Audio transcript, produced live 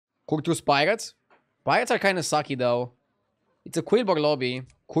Kurtrus Pirates. Pirates are kind of sucky though. It's a Quillbor lobby.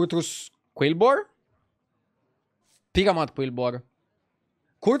 Kurtrus Quillbor? Pyramid Quillbor.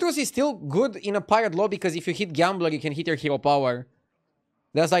 Kurtrus is still good in a pirate lobby because if you hit Gambler, you can hit your hero power.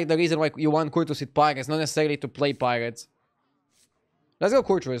 That's like the reason why you want Kurtrus with pirates, not necessarily to play pirates. Let's go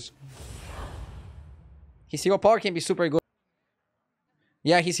Kurtrus. His hero power can be super good.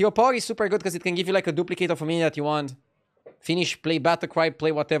 Yeah, his hero power is super good because it can give you like a duplicate of a minion that you want. Finish, play Battlecry,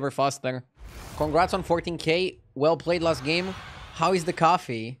 play whatever faster. Congrats on 14k. Well played last game. How is the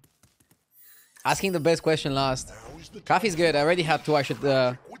coffee? Asking the best question last. Coffee's good. I already had two. I should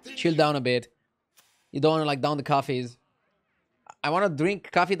chill down a bit. You don't want to like down the coffees. I want to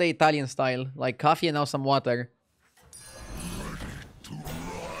drink coffee the Italian style. Like coffee and now some water.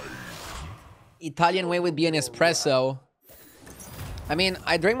 Italian way would be an espresso. I mean,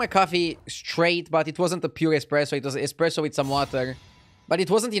 I drank my coffee straight, but it wasn't a pure espresso. It was espresso with some water. But it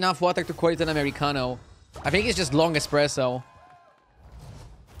wasn't enough water to call it an Americano. I think it's just long espresso.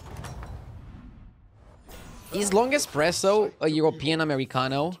 Is long espresso a European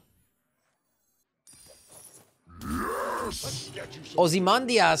Americano?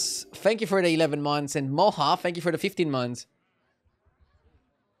 Ozymandias, thank you for the 11 months. And Moha, thank you for the 15 months.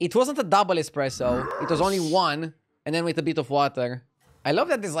 It wasn't a double espresso. It was only one, and then with a bit of water. I love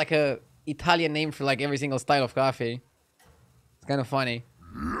that there's like a Italian name for like every single style of coffee. It's kind of funny.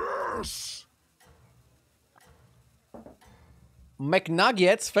 Yes.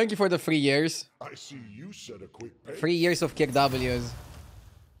 McNuggets, thank you for the 3 years. I see you set a quick pace. 3 years of kick W's.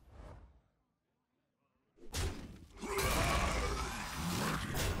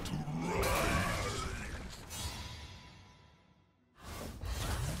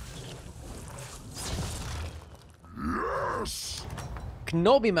 Yes.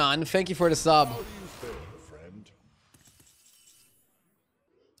 Knobiman, thank you for the sub. How do you fare, friend?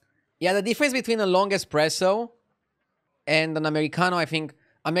 Yeah, the difference between a long espresso and an Americano, I think,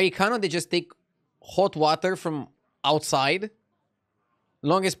 Americano, they just take hot water from outside.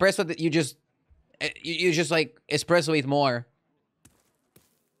 Long espresso, that you just like espresso it more.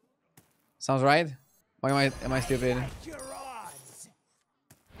 Sounds right? Or am I stupid?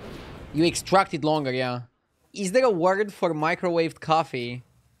 You extract it longer, yeah. Is there a word for microwaved coffee?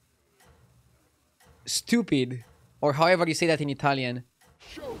 Stupid. Or however you say that in Italian.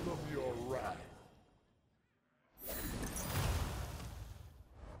 Show them your wrath.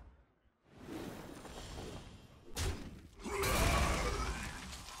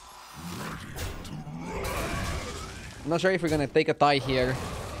 I'm not sure if we're gonna take a tie here.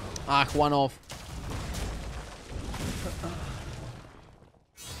 Ah, one off.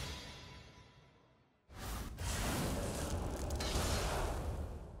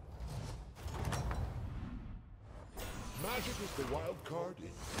 Magic is the wild card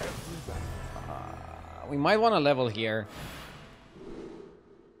in every battle. We might want to level here.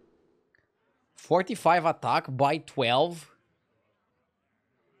 45 attack by 12.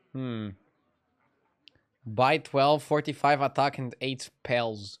 By 12, 45 attack and 8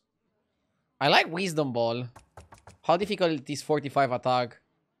 spells. I like Wisdomball. How difficult is 45 attack?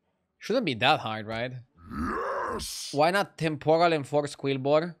 Shouldn't be that hard, right? Yes. Why not Temporal and Force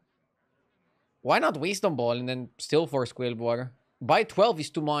Quillbor? Why not Wisdomball and then still Force Quillbor? By 12 is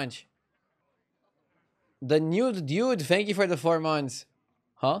too much. The nude dude, thank you for the 4 months.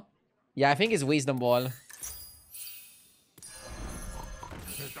 Huh? Yeah, I think it's Wisdomball.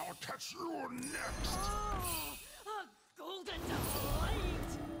 I'll catch you next. Golden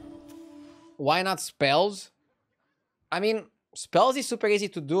delight. Why not spells? I mean, spells is super easy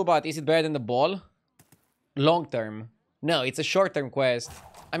to do, but is it better than the ball? Long term. No, it's a short term quest.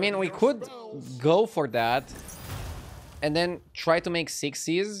 I mean, we could go for that. And then try to make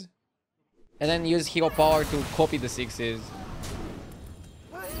 6s. And then use hero power to copy the 6s.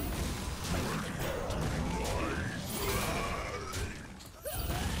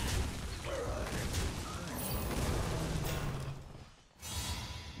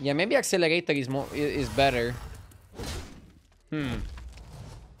 Yeah, maybe Accelerator is better.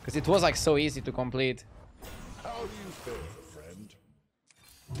 Because it was like so easy to complete. How do you fare, friend?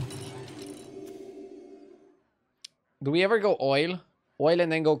 Do we ever go oil? Oil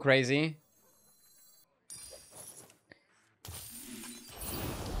and then go crazy?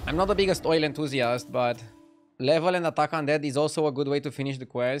 I'm not the biggest oil enthusiast, but level and attack undead is also a good way to finish the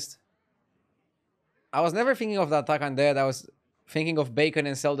quest. I was never thinking of the attack undead. I was thinking of bacon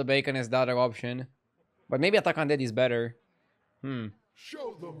and sell the bacon as the other option. But maybe attack undead is better.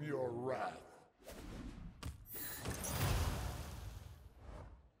 Show them your wrath.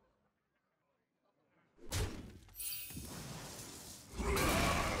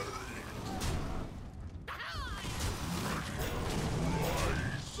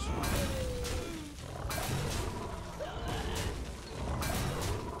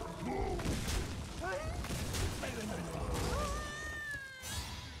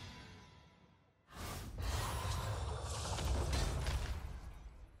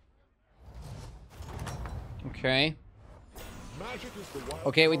 Okay. Magic is the wild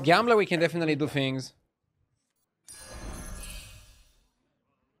Okay, with card. Gambler we can definitely do things.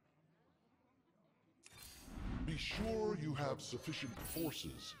 Be sure you have sufficient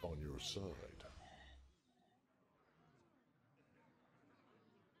forces on your side.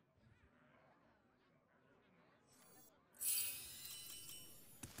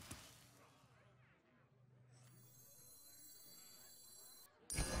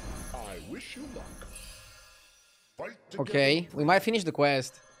 I wish you luck. Fight together. Okay, we might finish the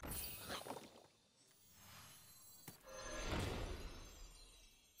quest.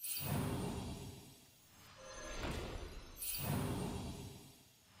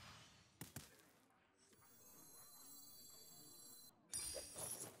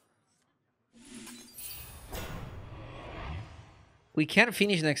 We can't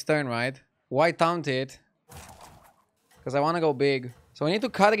finish next turn, right? Why taunt it? Because I want to go big. So we need to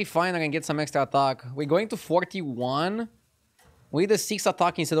cut Refiner and get some extra attack. We're going to 41. We need a 6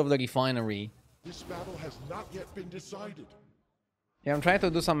 attack instead of the Refinery. This battle has not yet been decided. Yeah, I'm trying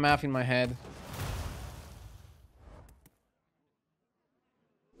to do some math in my head.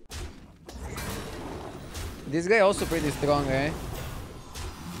 This guy also pretty strong, eh?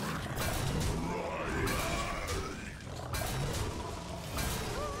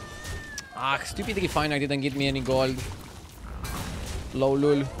 Ah, stupid Refiner didn't get me any gold. Low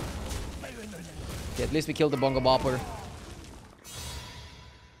lul. Okay, at least we killed the Bongo Bopper.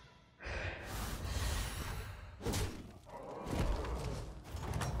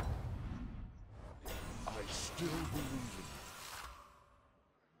 I still believe in you.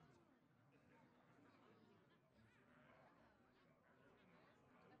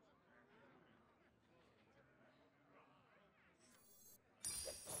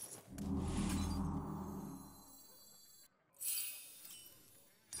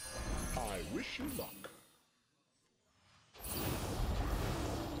 I wish you luck.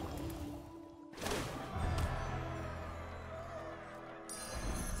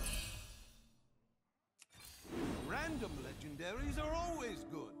 Random legendaries are always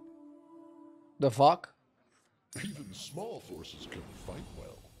good. The fuck? Even small forces can fight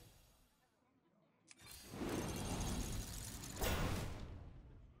well.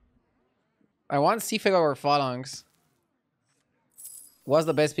 I want Seafarer or Phalanx. What's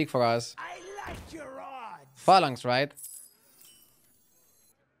the best pick for us? I like your odds. Phalanx, right?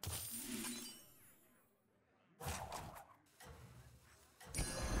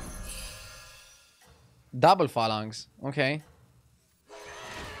 Double Phalanx. Okay.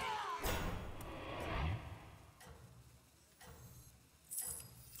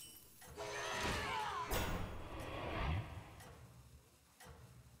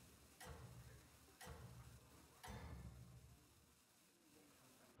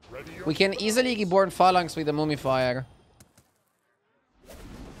 Ready your We can easily reborn Phalanx with the Mummifier.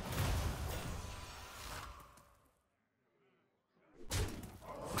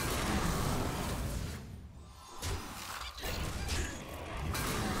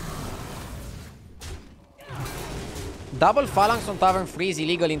 Double Phalanx on Tavern 3 is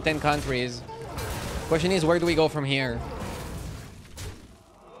illegal in 10 countries. Question is, where do we go from here?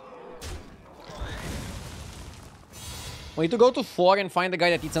 We need to go to 4 and find the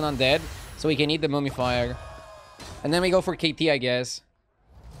guy that eats an undead, so we can eat the Mummifier. And then we go for KT, I guess.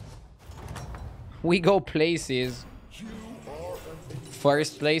 We go places. You are an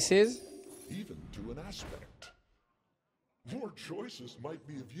First places. even to an aspect. More choices might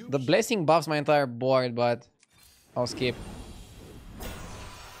be of use. The Blessing buffs my entire board, but I'll skip.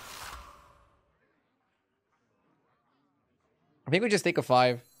 I think we just take a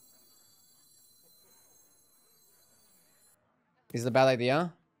 5. Is it a bad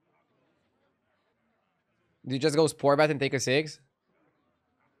idea? Do you just go Spore Bat and take a 6?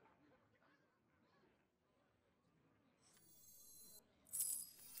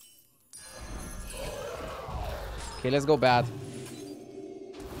 Okay, let's go Bat.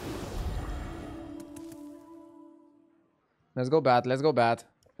 Let's go Bat, let's go Bat.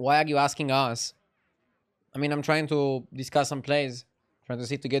 Why are you asking us? I mean, I'm trying to discuss some plays. Trying to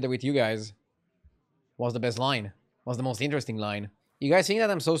sit together with you guys. What's the best line? What's the most interesting line? You guys think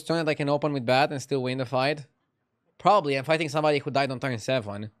that I'm so strong that I can open with Bat and still win the fight? Probably. I'm fighting somebody who died on turn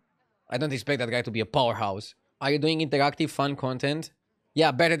 7. I don't expect that guy to be a powerhouse. Are you doing interactive fun content?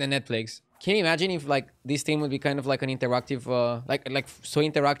 Yeah, better than Netflix. Can you imagine if like this stream would be kind of like an interactive, like so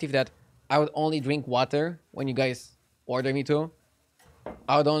interactive that I would only drink water when you guys order me to?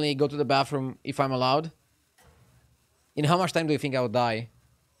 I would only go to the bathroom if I'm allowed. In how much time do you think I would die?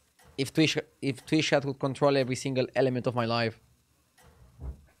 If Twitch chat would control every single element of my life.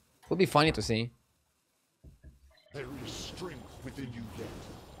 Would be funny to see. There is strength within you yet.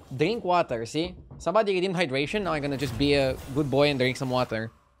 Drink water, see? Somebody redeemed hydration, now I'm gonna just be a good boy and drink some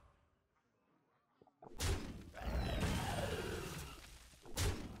water.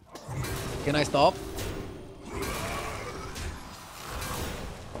 Can I stop?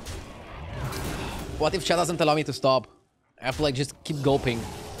 What if chat doesn't allow me to stop? I have to like just keep gulping.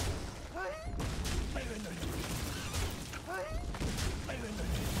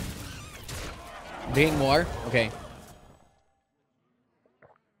 Drink more? Okay.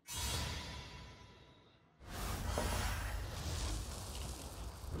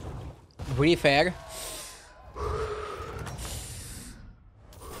 Pretty fair.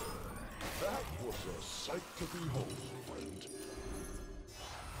 That was a sight to behold, friend.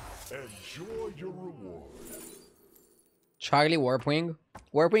 Enjoy your reward. Charlie Warpwing.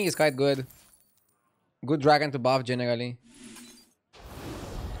 Warpwing is quite good. Good dragon to buff generally.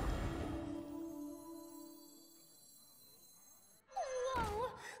 Whoa,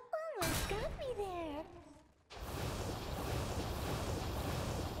 almost got me there.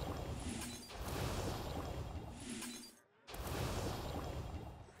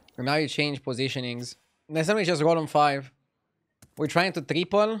 And now you change positionings. Next time we just roll on 5. We're trying to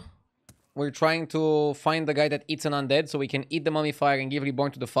triple. We're trying to find the guy that eats an undead so we can eat the mummifier and give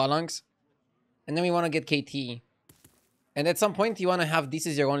reborn to the phalanx. And then we want to get KT. And at some point you want to have this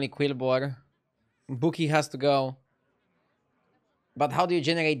is your only Quillboar. Bookie has to go. But how do you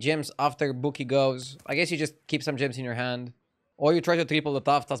generate gems after Bookie goes? I guess you just keep some gems in your hand. Or you try to triple the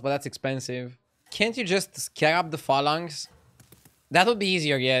tough task, but that's expensive. Can't you just scarab the phalanx? That would be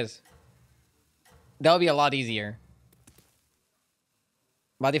easier, yes. That would be a lot easier.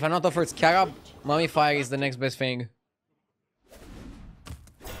 But if I'm not offered Scarab, Mummifier is the next best thing.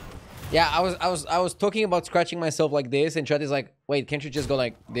 Yeah, I was talking about scratching myself like this, and chat is like, wait, can't you just go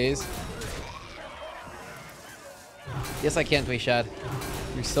like this? Yes, I can, Twishad.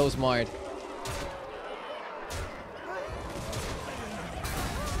 You're so smart.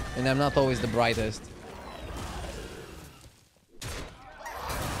 And I'm not always the brightest.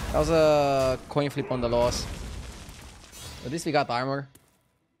 That was a coin flip on the loss. At least we got armor.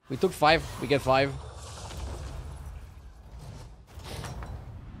 We took 5, we get 5.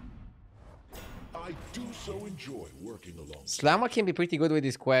 I do so enjoy working along. Slammer can be pretty good with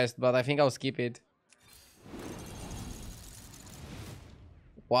this quest, but I think I'll skip it.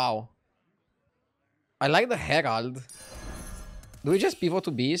 Wow. I like the Herald. Do we just pivot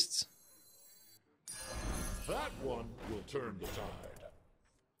to beasts? That one will turn the tide.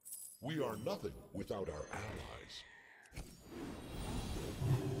 We are nothing without our allies.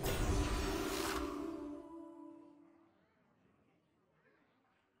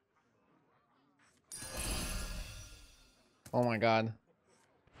 Oh my god.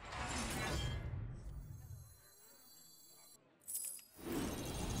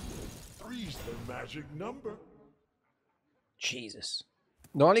 Three's the magic number. Jesus.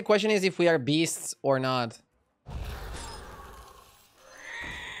 The only question is if we are beasts or not.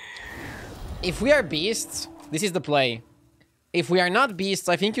 If we are beasts, this is the play. If we are not beasts,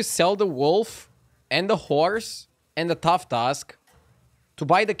 I think you sell the wolf and the horse and the tough task to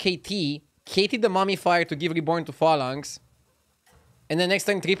buy the KT the mummifier to give reborn to phalanx, and then next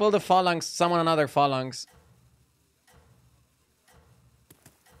time triple the phalanx, summon another phalanx.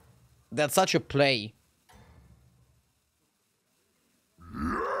 That's such a play.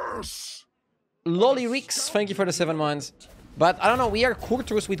 Yes! Lolly Rix, thank you for the 7 months. But I don't know, we are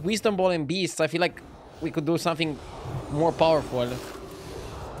Kurtrus with Wisdomball and Beasts. I feel like we could do something more powerful.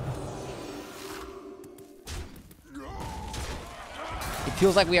 It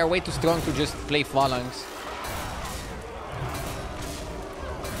feels like we are way too strong to just play Phalanx.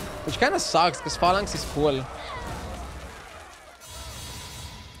 Which kind of sucks, because Phalanx is cool.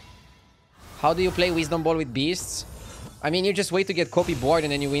 How do you play Wisdomball with Beasts? I mean, you just wait to get copy board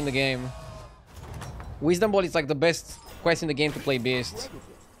and then you win the game. Wisdomball is like the best quest in the game to play Beasts.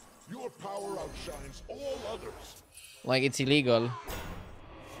 Your power outshines all others. Like, it's illegal.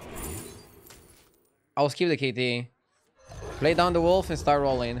 I'll skip the KT. Play down the wolf and start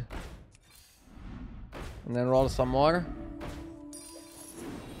rolling. And then roll some more.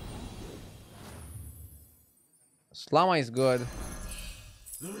 Slama is good.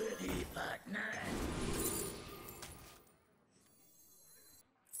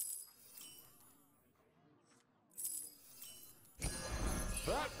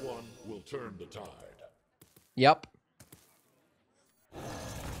 That one will turn the tide. Yep.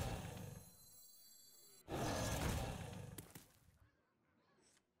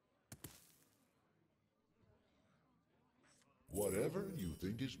 Whatever you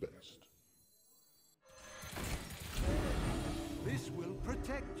think is best. This will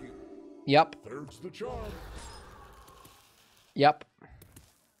protect you. Yep. There's the charm. Yep.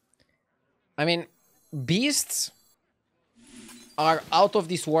 I mean, beasts are out of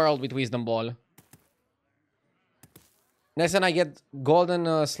this world with Wisdomball. Next time I get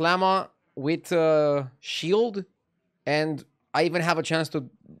Golden Slammer with Shield, and I even have a chance to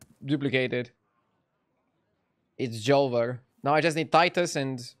duplicate it. It's over. Now I just need Titus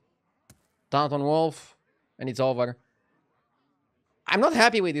and Tauntaun Wolf, and it's over. I'm not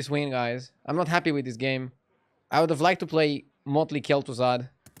happy with this win, guys. I'm not happy with this game. I would have liked to play Motley Kel'Thuzad.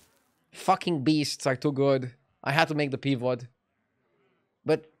 Fucking beasts are too good. I had to make the pivot.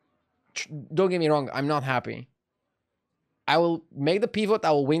 But don't get me wrong, I'm not happy. I will make the pivot,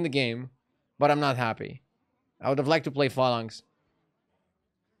 I will win the game, but I'm not happy. I would have liked to play Phalanx.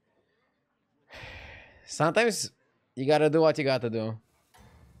 Sometimes you gotta do what you gotta do.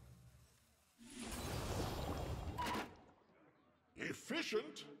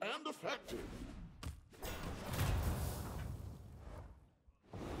 Efficient and effective.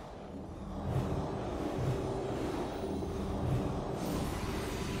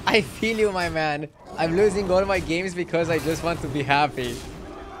 I feel you, my man. I'm losing all my games because I just want to be happy.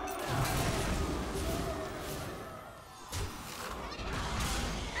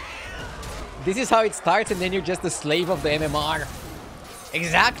 This is how it starts, and then you're just a slave of the MMR.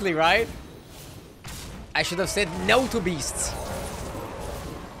 Exactly, right? I should have said no to beasts.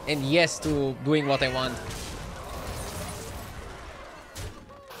 And yes to doing what I want.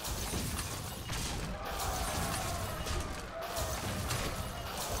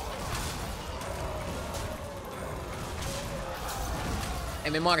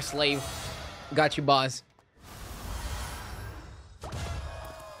 MMR slave. Got you, boss.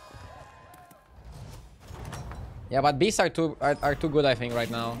 Yeah, but beasts are too good, I think,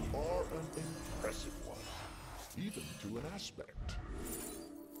 right now. You are an impressive one, even to an aspect.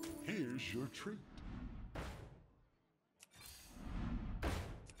 Here's your treat.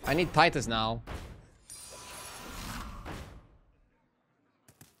 I need Titus now.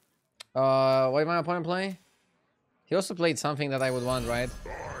 What did my opponent play? He also played something that I would want, right? I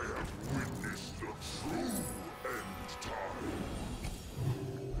have witnessed the true end time.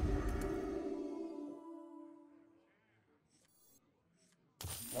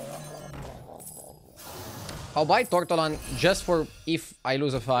 I'll buy Tortolon just for if I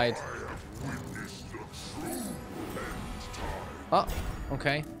lose a fight. Oh,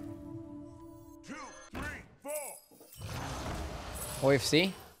 okay. 2, 3, 4.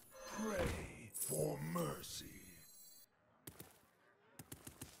 OFC. Pray for mercy.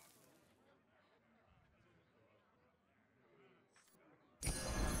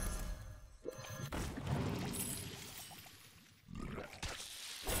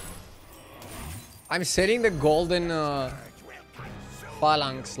 I'm setting the golden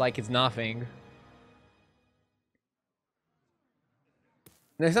phalanx like it's nothing.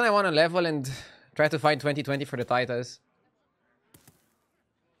 Next time I want to level and try to find 2020 for the Titus.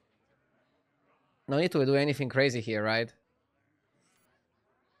 No need to do anything crazy here, right?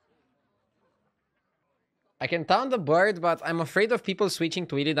 I can taunt the bird, but I'm afraid of people switching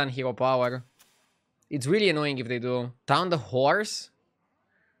to Illidan hero power. It's really annoying if they do. Taunt the horse?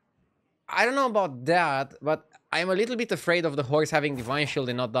 I don't know about that, but I'm a little bit afraid of the horse having Divine Shield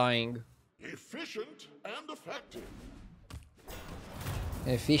and not dying. Efficient and effective.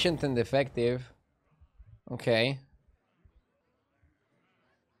 Efficient and effective. Okay.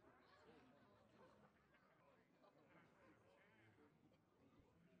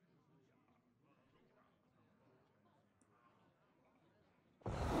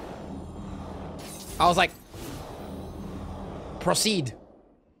 I was like, proceed.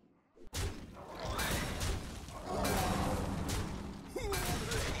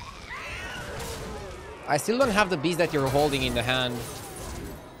 I still don't have the beast that you're holding in the hand.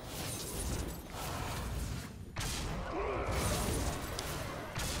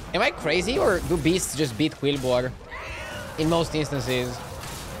 Am I crazy, or do beasts just beat Quillbor in most instances?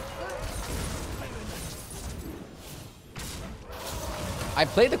 I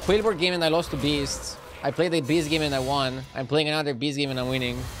played the Quillbor game and I lost to beasts. I played the beast game and I won. I'm playing another beast game and I'm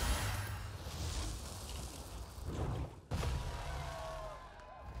winning.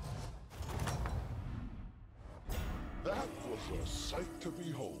 That was a sight to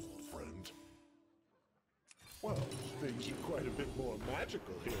behold, friend. Well, things are quite a bit more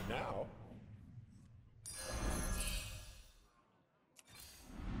magical here now.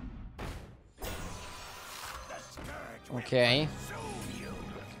 Okay.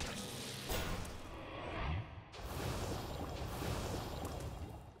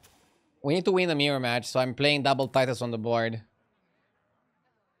 We need to win the mirror match, so I'm playing double Titus on the board.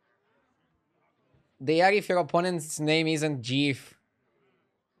 They are if your opponent's name isn't Jif.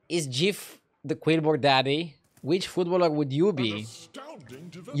 Is Jif the Quillboard daddy? Which footballer would you be?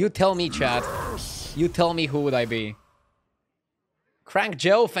 You tell me, chat. You tell me who would I be. Crank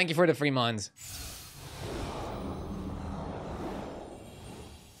Joe, thank you for the 3 months.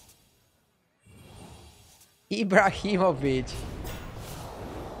 Ibrahimovic.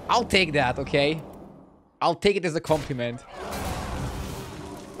 I'll take that, okay? I'll take it as a compliment.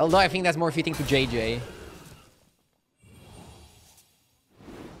 Although I think that's more fitting to JJ.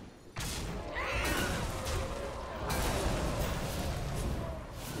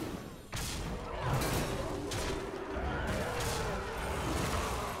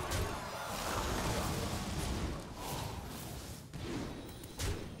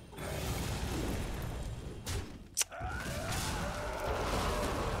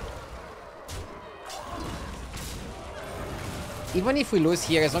 Even if we lose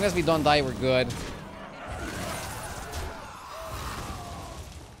here, as long as we don't die, we're good.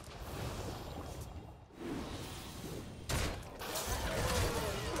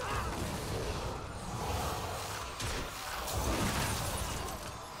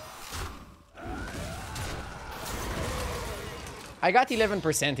 I got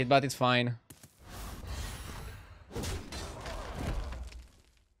 11%, but it's fine.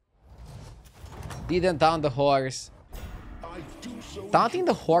 Didn't down the horse. Taunting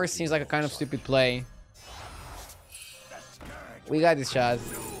the horse seems like a kind of stupid play. We got this shot.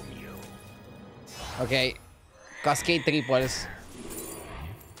 Okay. Cascade triples.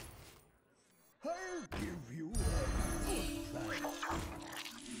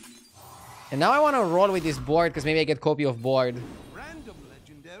 And now I want to roll with this board because maybe I get copy of board. Random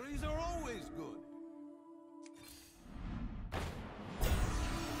legendaries are always good.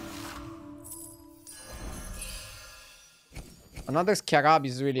 Another Scarab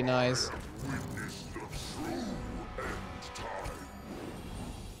is really nice.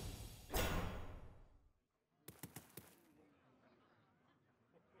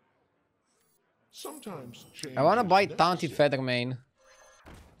 Sometimes I want to buy Taunted Feathermane.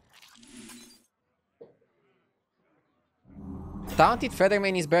 Taunted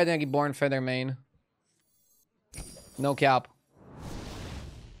Feathermane is better than Reborn Feathermane. No cap.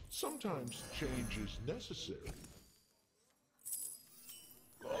 Sometimes change is necessary.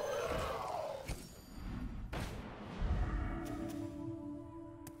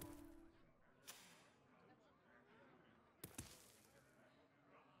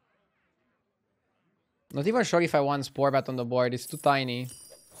 Not even sure if I want Spore Bat on the board. It's too tiny.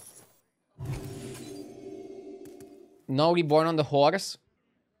 No Reborn on the horse.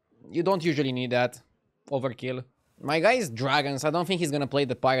 You don't usually need that. Overkill. My guy is Dragons. I don't think he's gonna play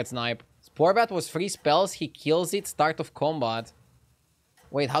the Pirate Snipe. Spore Bat was 3 spells. He kills it. Start of combat.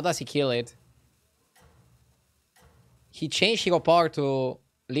 Wait, how does he kill it? He changed Hero Power to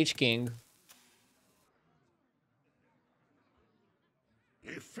Lich King.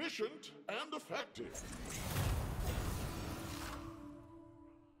 Efficient and effective.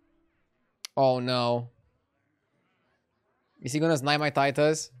 Oh no. Is he gonna snipe my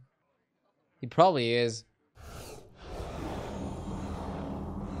Titus? He probably is.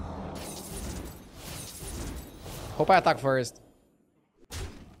 Hope I attack first.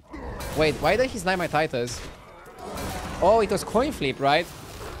 Wait, why did he snipe my Titus? Oh, it was coin flip, right?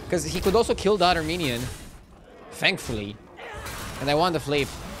 Because he could also kill the other minion. Thankfully. And I won the flip.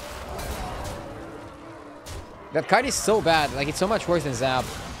 That card is so bad. Like, it's so much worse than Zap.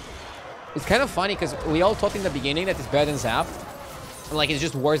 It's kind of funny because we all thought in the beginning that it's better than Zap. And, like, it's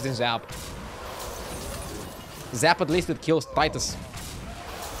just worse than Zap. Zap at least it kills Titus.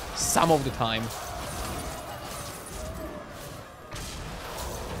 Some of the time.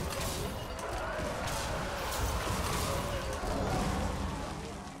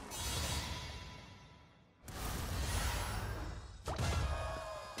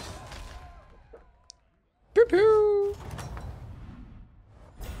 Pew-pew.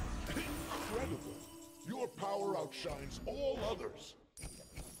 Incredible. Your power outshines all others.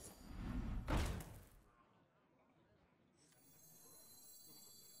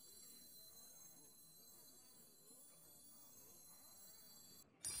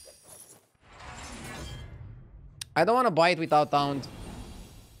 I don't want to buy it without Taunt.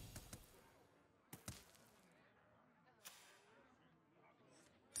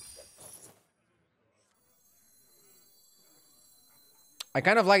 I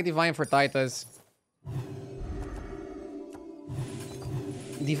kind of like Divine for Titus.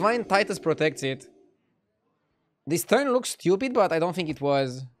 Divine Titus protects it. This turn looks stupid, but I don't think it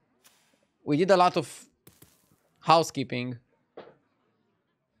was. We did a lot of housekeeping.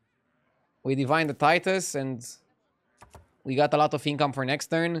 We divine the Titus and we got a lot of income for next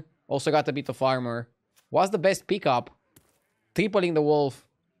turn. Also got a bit of armor. What's the best pickup? Tripling the wolf.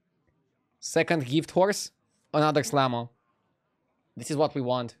 Second gift horse. Another slammer. This is what we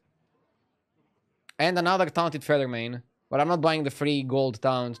want. And another taunted feathermane. But I'm not buying the free gold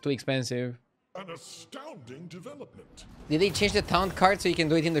taunt. Too expensive. An astounding development. Did they change the taunt card so you can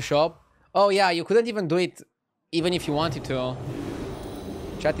do it in the shop? Oh yeah, you couldn't even do it even if you wanted to.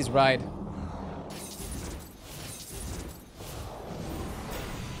 Chat is right.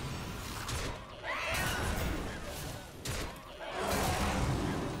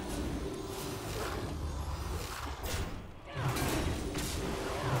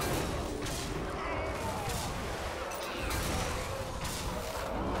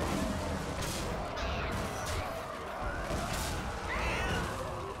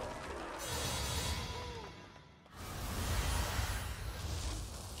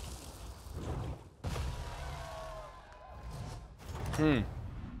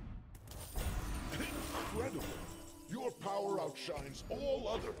 Incredible. Your power outshines all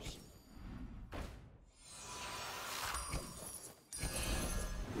others.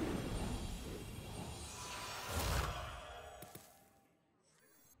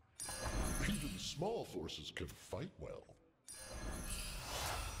 Even small forces can fight well.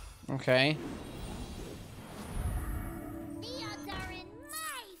 Okay. The odds are in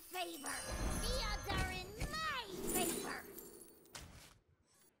my favor. The odds are in my favor.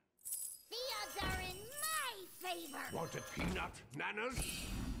 The odds are in my favor. Want a peanut, Nanas?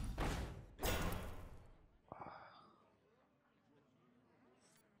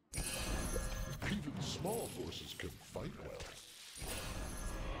 Even small forces can fight well.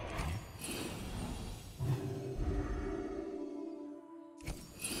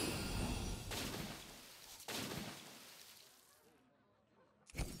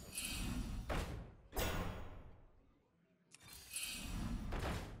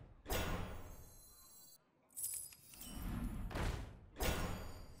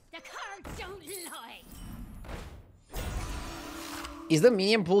 The cards don't lie. Is the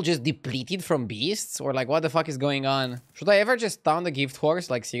minion pool just depleted from beasts? Or like what the fuck is going on? Should I ever just taunt the gift horse?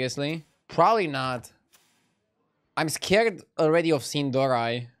 Like seriously? Probably not. I'm scared already of seeing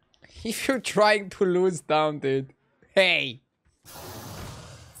Dorai. If you're trying to lose, taunt it. Hey!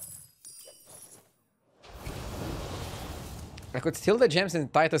 I could steal the gems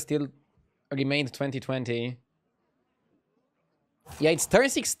and Titus still remained 2020. Yeah, it's turn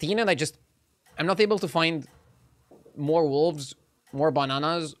 16 and I'm not able to find more wolves, more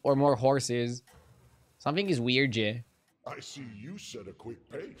bananas, or more horses. Something is weird, Jay. I see you set a quick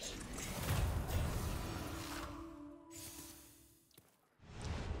pace.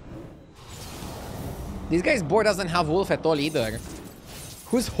 This guy's board doesn't have wolf at all either.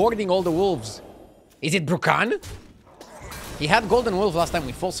 Who's hoarding all the wolves? Is it Brukan? He had golden wolf last time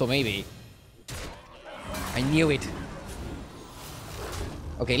we fought, so maybe. I knew it.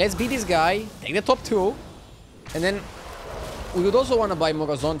 Okay, let's beat this guy, take the top two, and then we would also want to buy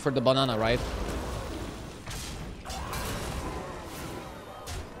Morazon for the banana, right?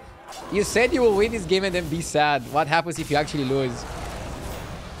 You said you will win this game and then be sad. What happens if you actually lose?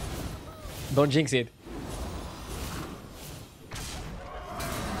 Don't jinx it.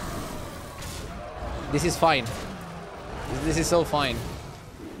 This is fine. This is so fine.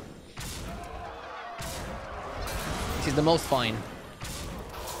 This is the most fine.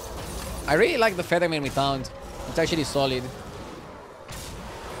 I really like the Featherman with Taunt. It's actually solid.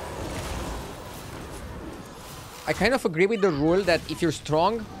 I kind of agree with the rule that if you're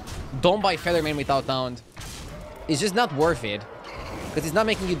strong, don't buy Featherman without Taunt. It's just not worth it. Because it's not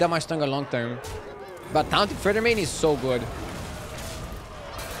making you that much stronger long term. But Taunted Featherman is so good.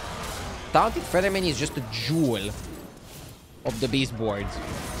 Taunted Featherman is just a jewel of the beast boards.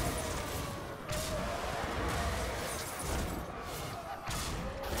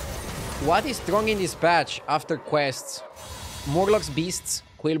 What is strong in this patch after quests? Morlocks, Beasts,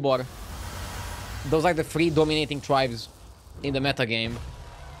 Quillbor. Those are the three dominating tribes in the metagame.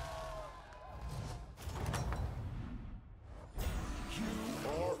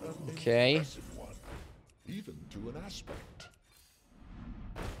 Okay. Even to an aspect.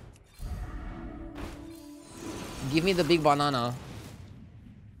 Give me the big banana.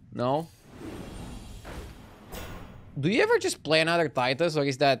 No? Do you ever just play another Titus, or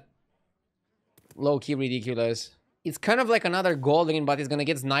is that low-key ridiculous? It's kind of like another Goldring, but he's gonna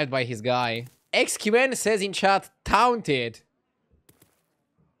get sniped by his guy. XQN says in chat, taunted.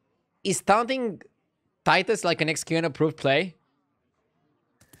 Is taunting Titus like an XQN approved play?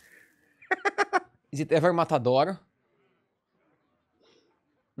 Is it ever Matador?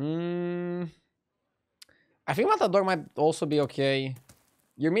 I think Matador might also be okay.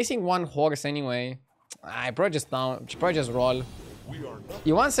 You're missing one horse anyway. I probably just roll.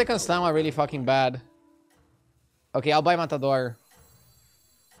 You want second stamina really fucking bad. Okay, I'll buy Matador.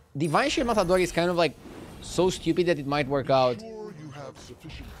 Divine Shield Matador is kind of like so stupid that it might work out.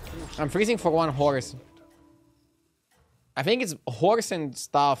 I'm freezing for one horse. I think it's horse and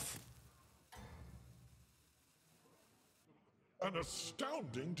stuff. An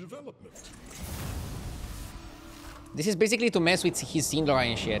astounding development. This is basically to mess with his Syndra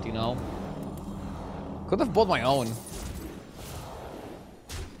and shit, you know? Could have bought my own.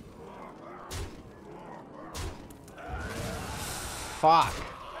 Fuck.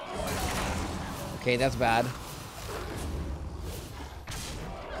 Okay, that's bad.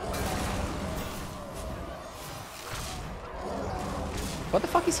 What the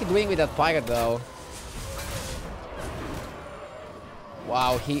fuck is he doing with that pirate, though?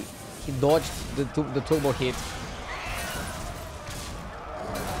 Wow, he dodged the turbo hit.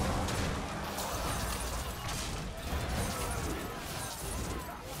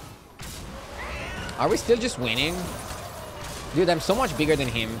 Are we still just winning? Dude, I'm so much bigger than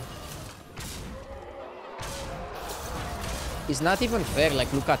him. It's not even fair,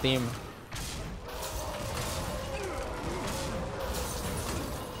 like, look at him.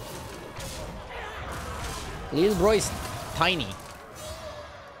 Little bro is tiny.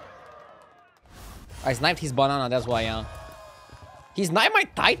 I sniped his banana, that's why, yeah. He sniped my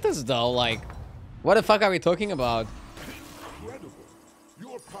Titus, though, like... What the fuck are we talking about? Incredible.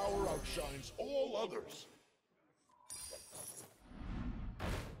 Your power outshines all others.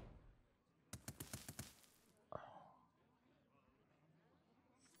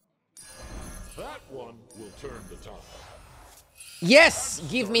 That one will turn the tide. Yes!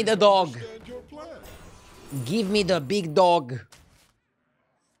 Give me the dog! Understand your plan. Give me the big dog!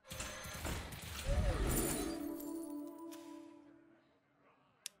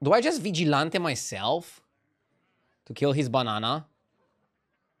 Do I just Vigilante myself? To kill his banana?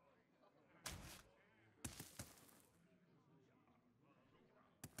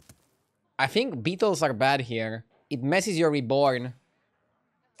 I think beetles are bad here. It messes your reborn.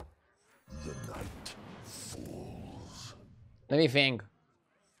 The night falls. Let me think.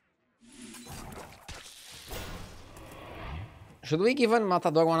 Should we give him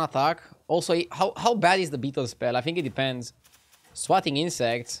Matador one attack? Also, how bad is the beetle spell? I think it depends. Swatting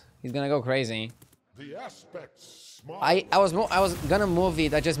insects, he's gonna go crazy. The aspects smile. I was gonna move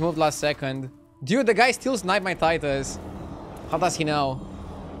it. I just moved last second. Dude, the guy still sniped my Titus. How does he know?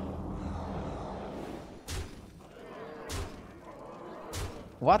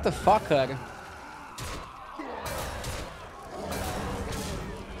 What the fucker?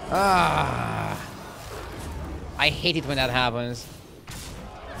 Ah. I hate it when that happens.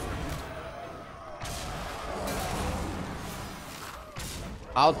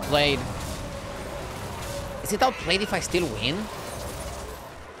 Outplayed. Is it outplayed if I still win?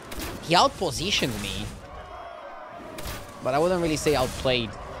 He outpositioned me. But I wouldn't really say outplayed.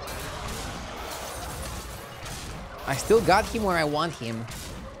 I still got him where I want him.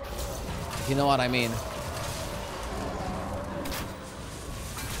 If you know what I mean.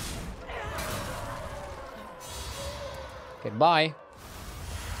 Okay, bye.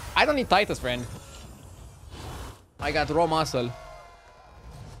 I don't need Titus, friend. I got raw muscle.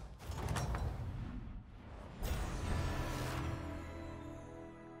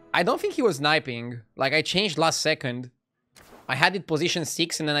 I don't think he was sniping. Like, I changed last second. I had it position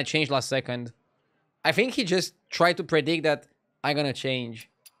 6 and then I changed last second. I think he just tried to predict that I'm gonna change.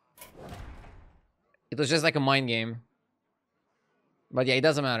 It was just like a mind game. But yeah, it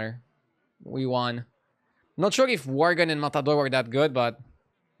doesn't matter. We won. Not sure if Worgen and Matador were that good, but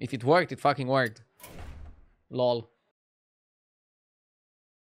if it worked, it fucking worked. Lol.